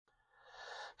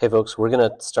Hey folks, we're going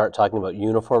to start talking about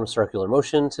uniform circular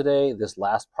motion today. This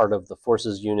last part of the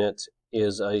forces unit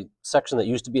is a section that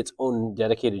used to be its own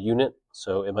dedicated unit,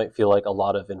 so it might feel like a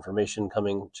lot of information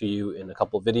coming to you in a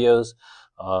couple of videos,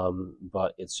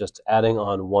 but it's just adding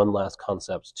on one last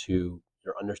concept to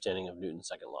your understanding of Newton's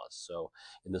second laws. So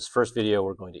in this first video,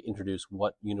 we're going to introduce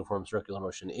what uniform circular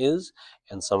motion is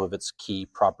and some of its key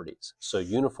properties. So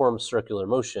uniform circular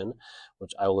motion,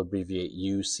 which I will abbreviate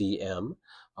UCM,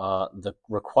 the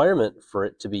requirement for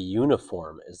it to be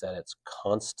uniform is that it's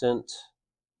constant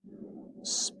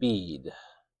speed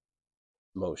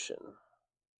motion.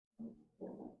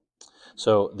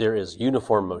 So there is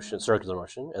uniform motion, circular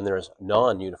motion, and there is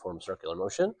non-uniform circular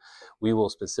motion. We will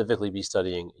specifically be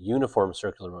studying uniform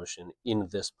circular motion in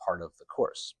this part of the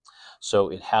course. So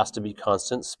it has to be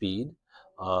constant speed,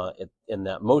 and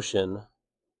that motion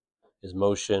is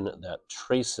motion that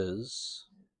traces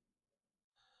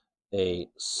a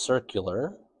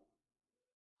circular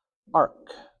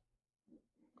arc.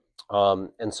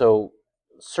 And so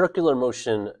circular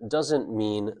motion doesn't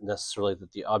mean necessarily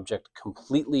that the object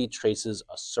completely traces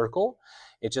a circle.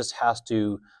 It just has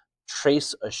to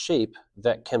trace a shape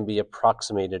that can be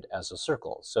approximated as a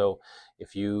circle. So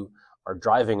if you are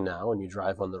driving now and you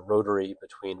drive on the rotary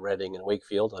between Reading and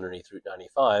Wakefield underneath Route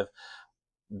 95,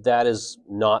 that is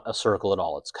not a circle at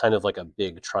all. It's kind of like a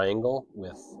big triangle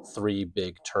with three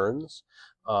big turns.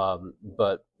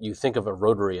 But you think of a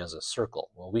rotary as a circle.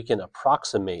 Well, we can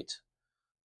approximate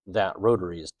that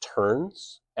rotary's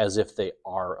turns as if they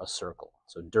are a circle.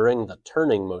 So during the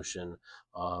turning motion,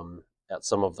 at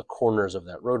some of the corners of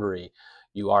that rotary,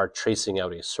 you are tracing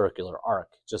out a circular arc.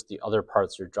 Just the other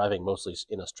parts you're driving mostly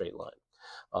in a straight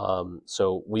line.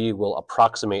 So we will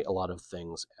approximate a lot of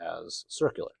things as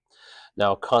circular.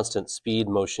 Now, constant speed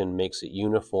motion makes it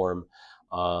uniform.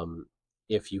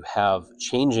 If you have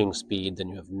changing speed, then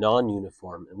you have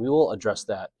non-uniform, and we will address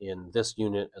that in this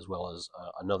unit as well as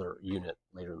another unit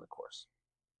later in the course.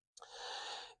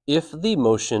 If the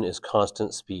motion is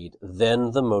constant speed,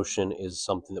 then the motion is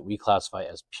something that we classify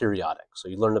as periodic. So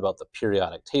you learned about the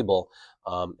periodic table,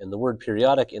 and the word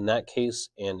periodic in that case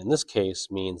and in this case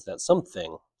means that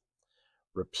something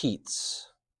repeats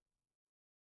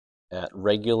at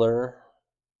regular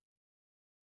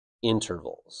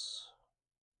intervals.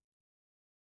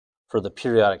 For the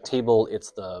periodic table,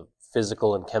 it's the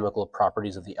physical and chemical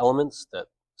properties of the elements that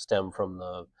stem from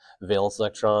the valence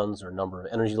electrons or number of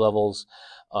energy levels.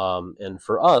 And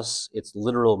for us, it's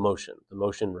literal motion. The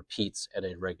motion repeats at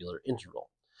a regular interval.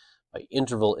 By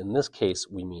interval, in this case,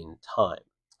 we mean time.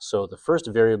 So the first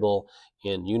variable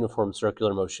in uniform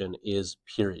circular motion is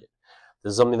period.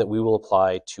 This is something that we will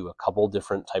apply to a couple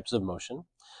different types of motion.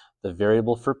 The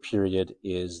variable for period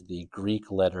is the Greek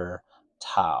letter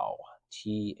tau.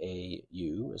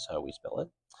 T-A-U is how we spell it.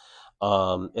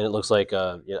 And it looks like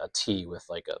a T with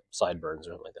like a sideburns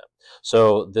or something like that.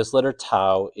 So this letter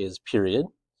tau is period,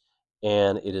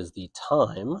 and it is the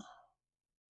time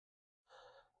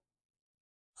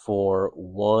for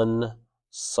one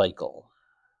cycle.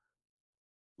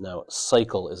 Now,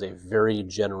 cycle is a very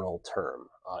general term.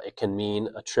 It can mean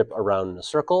a trip around in a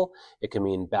circle. It can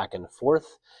mean back and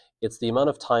forth. It's the amount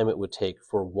of time it would take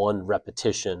for one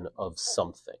repetition of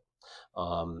something.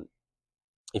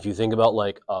 If you think about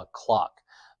like a clock,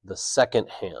 the second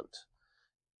hand,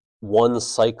 one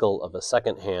cycle of a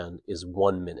second hand is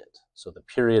 1 minute. So the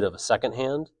period of a second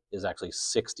hand is actually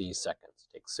 60 seconds.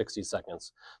 It takes 60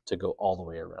 seconds to go all the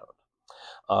way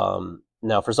around.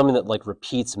 Now, for something that like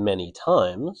repeats many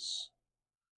times,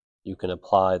 you can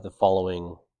apply the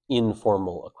following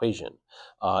informal equation.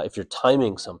 If you're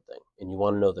timing something and you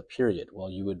want to know the period, well,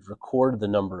 you would record the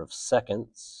number of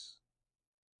seconds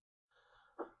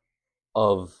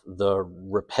of the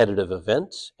repetitive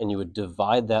event, and you would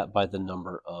divide that by the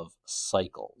number of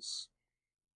cycles.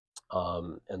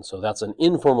 And so that's an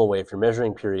informal way. If you're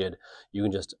measuring period, you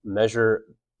can just measure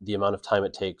the amount of time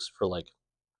it takes for like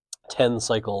 10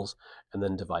 cycles and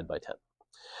then divide by 10.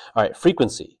 All right,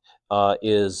 frequency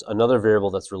is another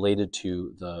variable that's related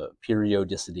to the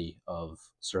periodicity of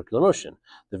circular motion.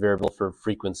 The variable for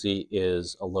frequency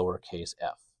is a lowercase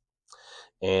f.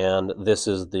 And this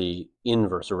is the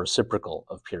inverse or reciprocal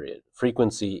of period.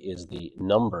 Frequency is the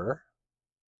number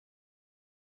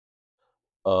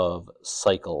of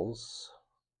cycles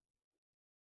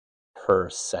per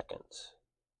second.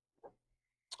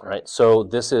 All right, so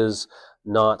this is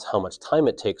not how much time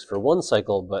it takes for one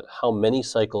cycle, but how many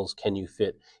cycles can you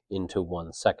fit into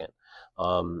 1 second.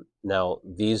 Now,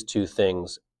 these two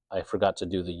things, I forgot to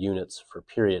do the units for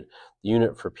period. The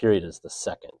unit for period is the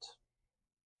second.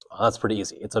 That's pretty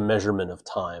easy. It's a measurement of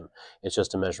time. It's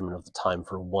just a measurement of the time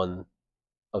for one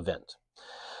event.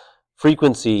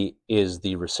 Frequency is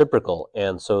the reciprocal,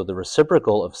 and so the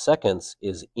reciprocal of seconds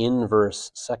is inverse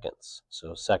seconds.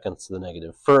 So seconds to the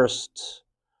negative first,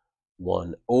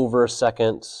 1 over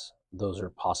seconds. Those are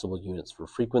possible units for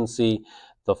frequency.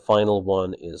 The final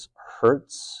one is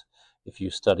hertz. If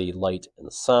you study light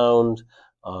and sound,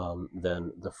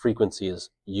 then the frequency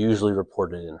is usually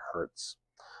reported in hertz.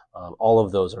 All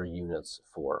of those are units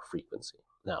for frequency.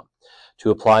 Now,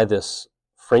 to apply this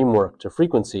framework to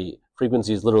frequency,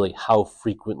 frequency is literally how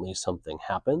frequently something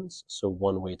happens. So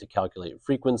one way to calculate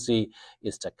frequency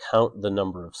is to count the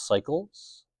number of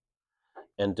cycles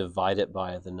and divide it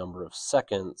by the number of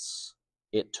seconds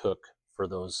it took for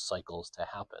those cycles to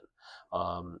happen.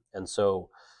 And so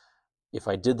if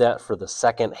I did that for the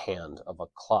second hand of a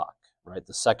clock, right,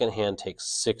 the second hand takes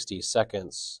 60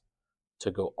 seconds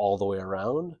to go all the way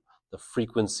around, the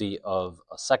frequency of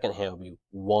a second hand would be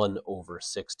 1 over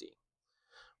 60,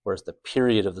 whereas the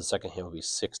period of the second hand would be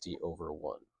 60 over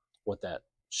 1. What that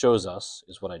shows us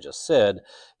is what I just said,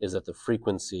 is that the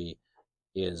frequency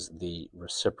is the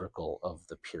reciprocal of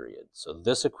the period. So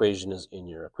this equation is in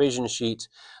your equation sheet.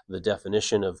 The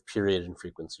definition of period and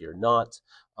frequency are not.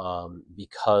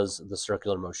 Because the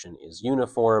circular motion is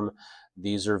uniform,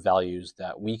 these are values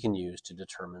that we can use to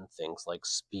determine things like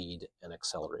speed and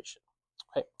acceleration.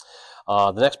 Okay.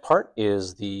 The next part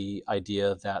is the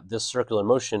idea that this circular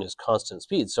motion is constant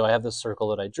speed. So I have this circle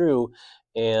that I drew,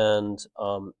 and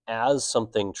as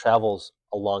something travels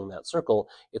along that circle,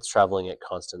 it's traveling at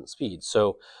constant speed.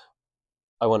 So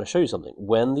I want to show you something.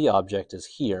 When the object is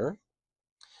here,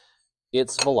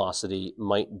 its velocity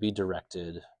might be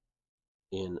directed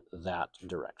in that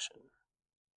direction.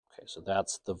 Okay, so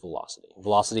that's the velocity.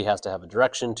 Velocity has to have a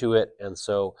direction to it, and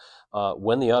so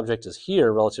when the object is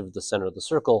here relative to the center of the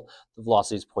circle, the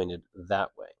velocity is pointed that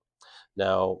way.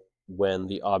 Now, when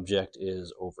the object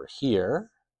is over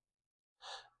here,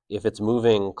 if it's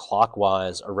moving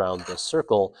clockwise around the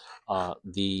circle,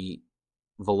 the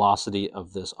velocity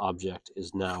of this object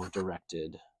is now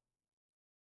directed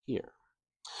here.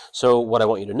 So what I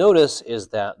want you to notice is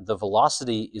that the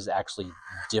velocity is actually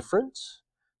different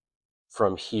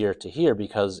from here to here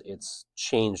because it's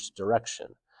changed direction.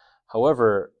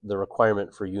 However, the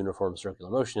requirement for uniform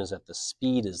circular motion is that the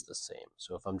speed is the same.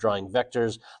 So if I'm drawing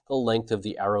vectors, the length of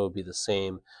the arrow will be the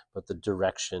same, but the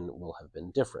direction will have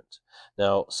been different.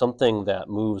 Now, something that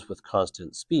moves with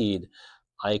constant speed,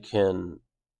 I can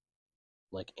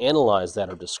analyze that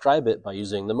or describe it by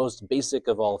using the most basic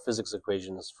of all physics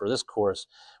equations for this course,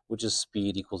 which is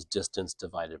speed equals distance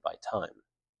divided by time.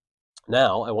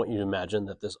 Now, I want you to imagine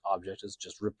that this object is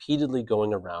just repeatedly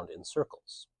going around in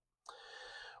circles.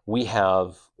 We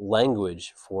have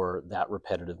language for that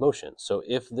repetitive motion. So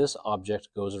if this object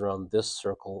goes around this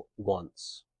circle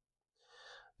once,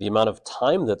 the amount of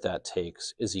time that that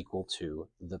takes is equal to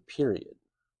the period.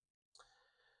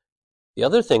 The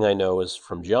other thing I know is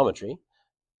from geometry,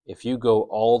 if you go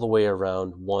all the way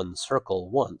around one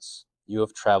circle once, you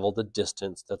have traveled a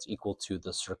distance that's equal to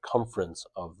the circumference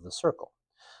of the circle.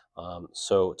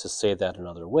 So to say that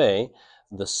another way,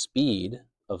 the speed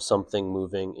of something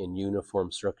moving in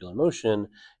uniform circular motion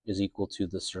is equal to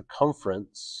the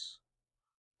circumference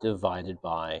divided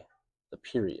by the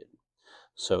period.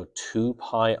 So 2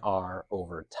 pi r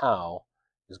over tau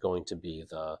is going to be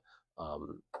the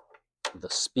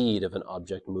speed of an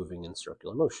object moving in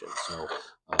circular motion. So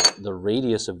the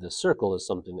radius of this circle is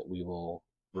something that we will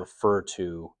refer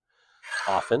to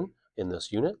often in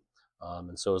this unit.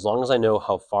 And so as long as I know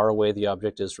how far away the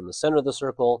object is from the center of the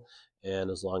circle,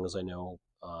 and as long as I know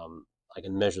I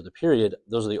can measure the period,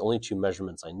 those are the only two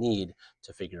measurements I need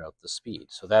to figure out the speed.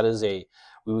 So that is we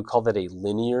would call that a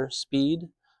linear speed.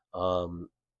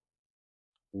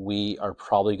 We are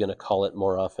probably going to call it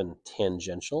more often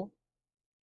tangential.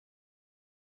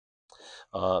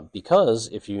 Because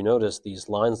if you notice these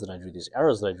lines that I drew, these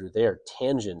arrows that I drew, they are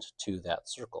tangent to that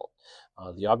circle.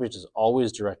 The object is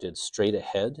always directed straight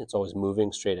ahead. It's always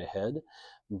moving straight ahead,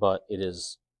 but it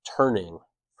is turning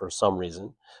for some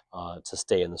reason to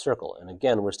stay in the circle. And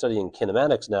again, we're studying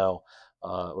kinematics now.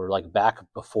 We're like back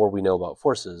before we know about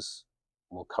forces.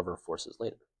 We'll cover forces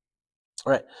later.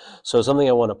 All right, so something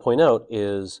I want to point out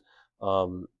is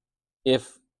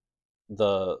if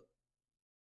the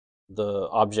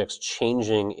object's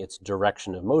changing its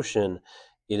direction of motion,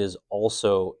 it is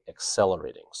also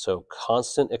accelerating. So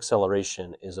constant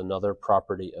acceleration is another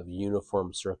property of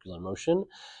uniform circular motion.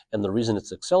 And the reason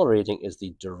it's accelerating is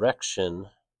the direction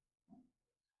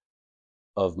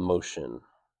of motion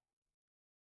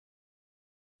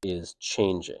is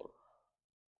changing.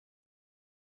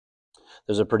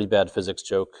 There's a pretty bad physics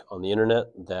joke on the internet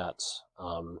that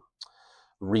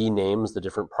renames the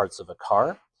different parts of a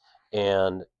car.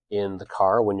 And in the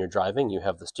car, when you're driving, you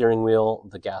have the steering wheel,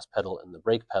 the gas pedal, and the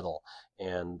brake pedal.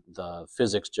 And the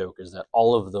physics joke is that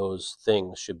all of those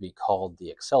things should be called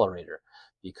the accelerator,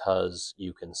 because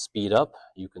you can speed up,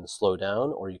 you can slow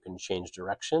down, or you can change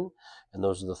direction. And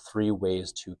those are the three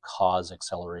ways to cause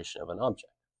acceleration of an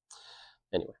object.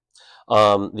 Anyway,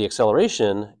 the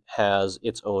acceleration has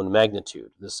its own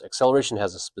magnitude. This acceleration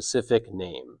has a specific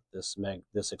name.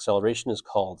 This acceleration is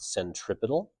called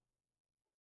centripetal.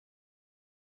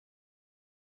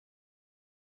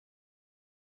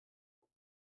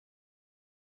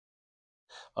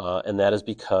 And that is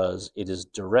because it is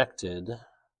directed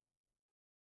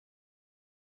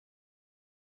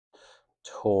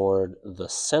toward the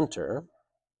center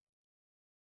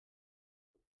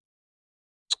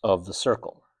of the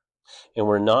circle. And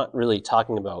we're not really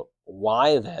talking about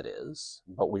why that is,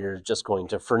 but we're just going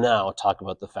to, for now, talk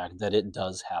about the fact that it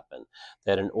does happen.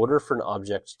 That in order for an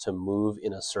object to move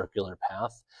in a circular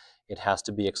path, it has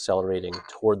to be accelerating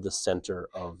toward the center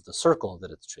of the circle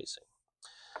that it's tracing.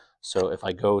 So if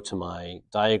I go to my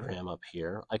diagram up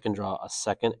here, I can draw a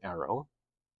second arrow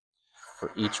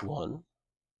for each one.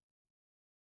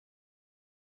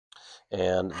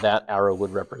 And that arrow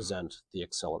would represent the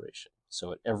acceleration.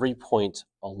 So at every point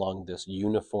along this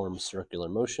uniform circular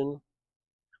motion,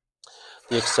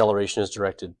 the acceleration is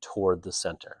directed toward the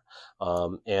center.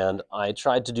 And I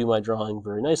tried to do my drawing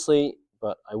very nicely,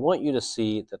 but I want you to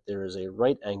see that there is a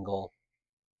right angle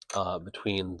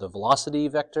between the velocity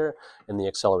vector and the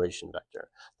acceleration vector.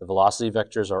 The velocity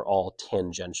vectors are all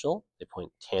tangential. They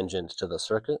point tangent to the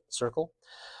circle.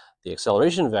 The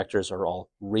acceleration vectors are all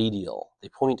radial. They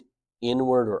point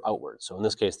inward or outward. So in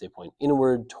this case, they point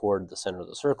inward toward the center of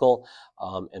the circle.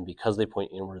 And because they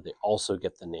point inward, they also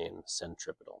get the name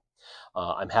centripetal.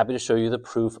 I'm happy to show you the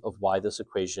proof of why this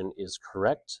equation is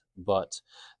correct, but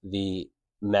the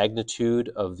magnitude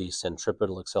of the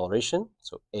centripetal acceleration,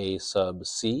 so A sub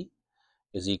c,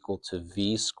 is equal to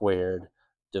v squared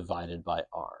divided by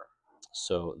r.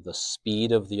 So the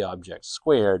speed of the object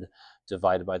squared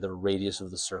divided by the radius of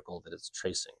the circle that it's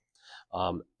tracing.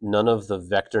 None of the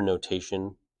vector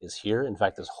notation is here. In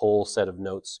fact, this whole set of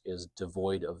notes is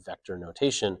devoid of vector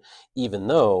notation, even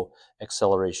though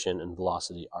acceleration and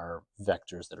velocity are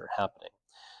vectors that are happening.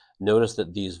 Notice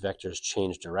that these vectors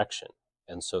change direction.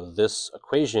 And so this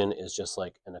equation is just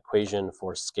like an equation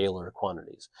for scalar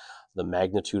quantities. The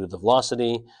magnitude of the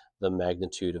velocity, the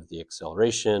magnitude of the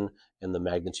acceleration, and the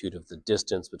magnitude of the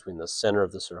distance between the center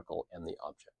of the circle and the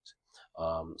object.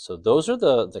 So those are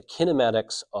the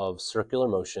kinematics of circular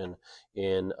motion.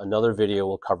 In another video,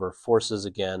 we'll cover forces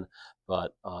again,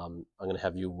 but I'm going to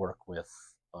have you work with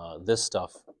this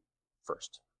stuff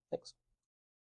first. Thanks.